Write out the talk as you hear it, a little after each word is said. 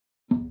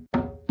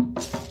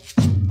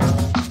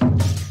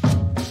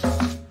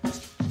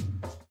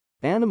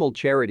Animal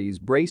charities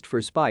braced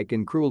for spike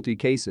in cruelty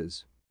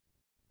cases.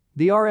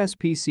 The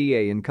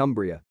RSPCA in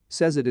Cumbria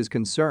says it is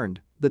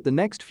concerned that the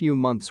next few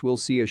months will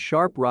see a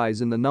sharp rise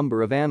in the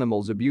number of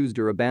animals abused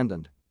or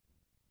abandoned.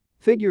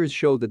 Figures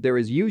show that there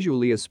is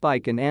usually a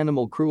spike in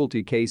animal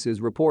cruelty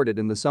cases reported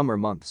in the summer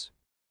months.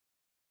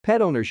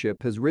 Pet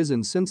ownership has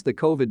risen since the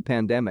COVID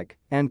pandemic,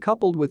 and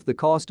coupled with the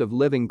cost of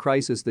living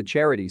crisis, the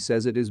charity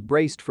says it is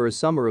braced for a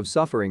summer of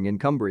suffering in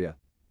Cumbria.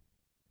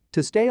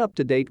 To stay up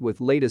to date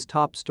with latest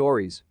top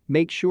stories,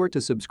 make sure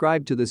to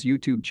subscribe to this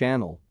YouTube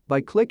channel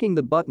by clicking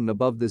the button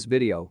above this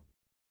video.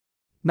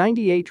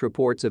 98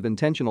 reports of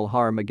intentional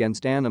harm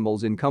against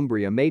animals in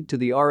Cumbria made to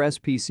the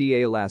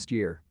RSPCA last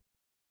year.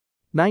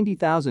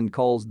 90,000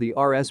 calls the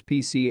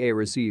RSPCA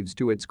receives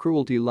to its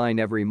cruelty line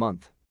every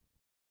month.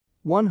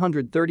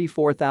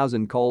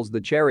 134,000 calls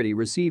the charity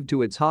received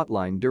to its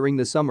hotline during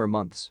the summer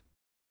months.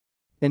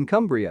 In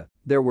Cumbria,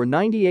 there were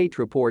 98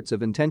 reports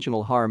of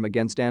intentional harm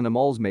against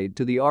animals made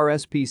to the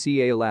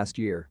RSPCA last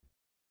year.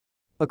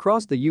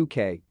 Across the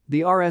UK,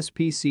 the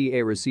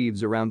RSPCA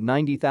receives around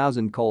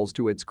 90,000 calls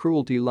to its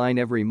cruelty line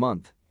every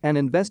month and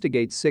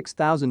investigates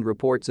 6,000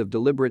 reports of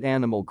deliberate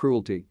animal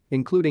cruelty,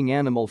 including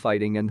animal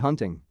fighting and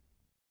hunting.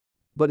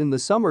 But in the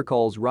summer,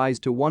 calls rise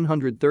to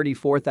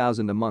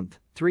 134,000 a month,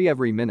 3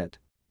 every minute.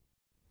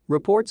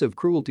 Reports of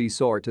cruelty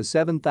soar to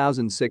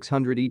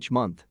 7,600 each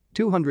month,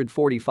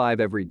 245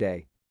 every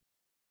day.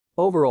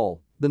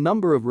 Overall, the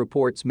number of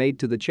reports made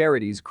to the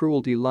charity's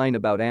cruelty line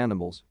about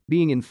animals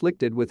being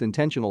inflicted with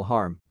intentional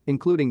harm,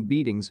 including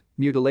beatings,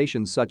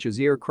 mutilations such as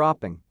ear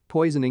cropping,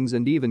 poisonings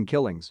and even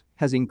killings,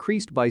 has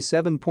increased by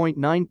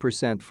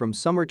 7.9% from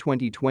summer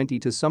 2020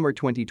 to summer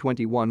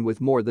 2021, with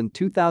more than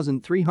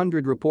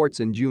 2,300 reports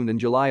in June and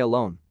July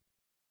alone.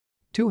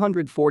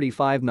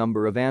 245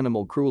 number of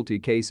animal cruelty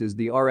cases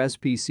the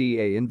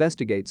RSPCA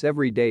investigates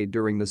every day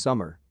during the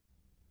summer.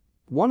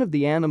 One of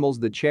the animals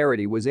the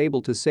charity was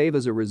able to save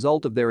as a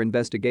result of their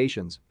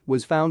investigations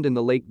was found in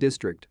the Lake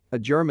District, a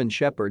German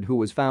Shepherd who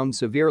was found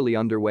severely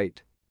underweight.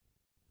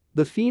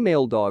 The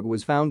female dog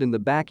was found in the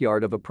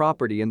backyard of a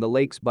property in the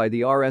lakes by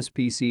the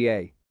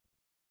RSPCA.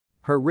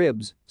 Her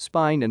ribs,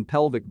 spine and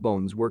pelvic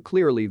bones were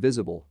clearly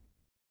visible.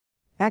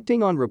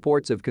 Acting on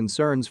reports of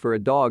concerns for a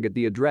dog at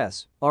the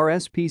address,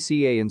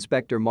 RSPCA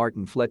Inspector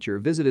Martin Fletcher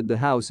visited the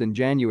house in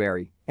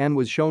January and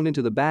was shown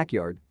into the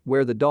backyard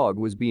where the dog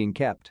was being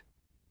kept.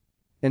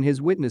 In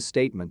his witness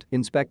statement,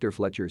 Inspector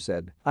Fletcher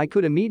said, "I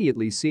could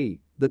immediately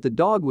see that the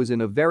dog was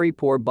in a very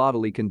poor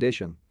bodily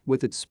condition,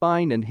 with its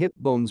spine and hip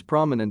bones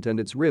prominent and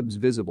its ribs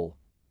visible.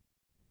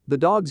 The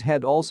dog's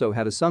head also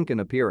had a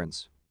sunken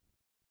appearance.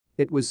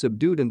 It was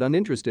subdued and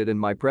uninterested in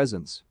my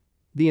presence."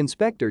 The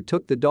inspector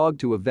took the dog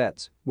to a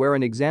vet's, where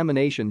an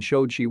examination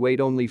showed she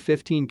weighed only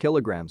 15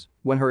 kilograms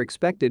when her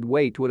expected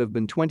weight would have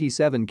been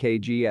 27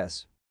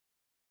 kgs.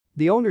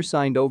 The owner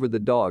signed over the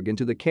dog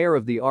into the care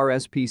of the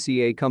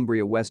RSPCA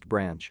Cumbria West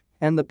branch,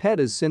 and the pet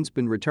has since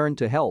been returned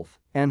to health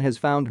and has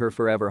found her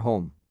forever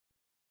home.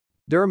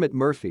 Dermot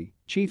Murphy,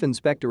 Chief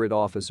Inspectorate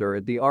Officer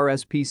at the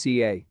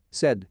RSPCA,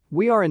 said,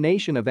 "We are a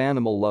nation of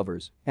animal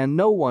lovers, and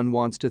no one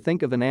wants to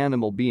think of an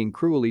animal being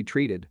cruelly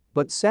treated,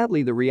 but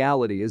sadly the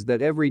reality is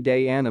that every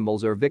day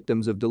animals are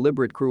victims of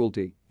deliberate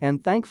cruelty,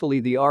 and thankfully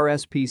the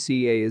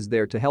RSPCA is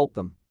there to help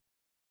them."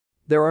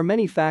 There are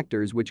many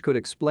factors which could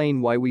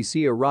explain why we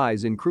see a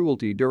rise in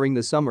cruelty during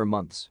the summer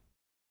months.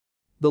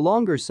 The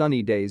longer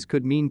sunny days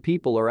could mean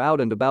people are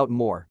out and about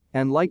more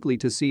and likely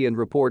to see and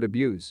report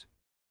abuse.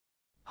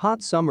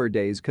 Hot summer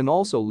days can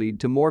also lead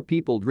to more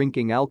people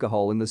drinking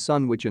alcohol in the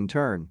sun, which in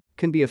turn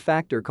can be a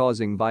factor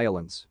causing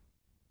violence.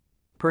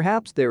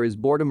 Perhaps there is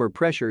boredom or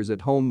pressures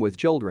at home with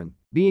children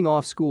being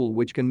off school,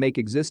 which can make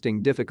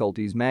existing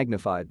difficulties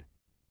magnified.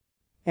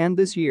 And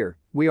this year,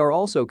 we are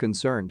also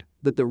concerned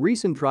that the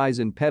recent rise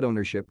in pet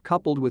ownership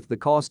coupled with the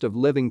cost of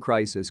living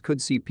crisis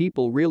could see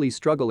people really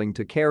struggling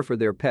to care for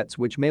their pets,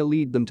 which may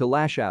lead them to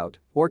lash out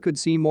or could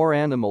see more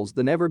animals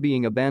than ever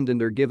being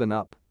abandoned or given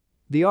up.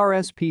 The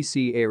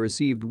RSPCA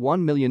received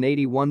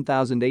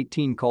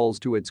 1,081,018 calls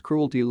to its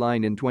cruelty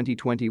line in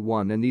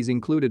 2021, and these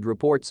included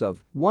reports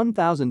of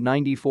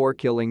 1,094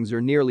 killings, or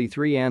nearly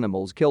 3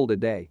 animals killed a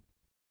day.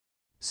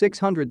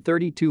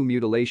 632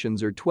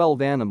 mutilations, or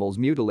 12 animals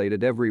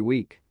mutilated every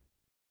week.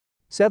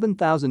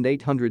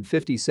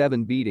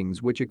 7,857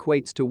 beatings, which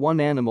equates to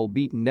 1 animal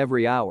beaten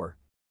every hour.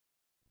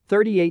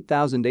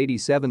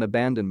 38,087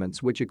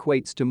 abandonments, which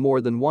equates to more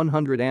than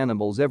 100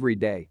 animals every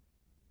day.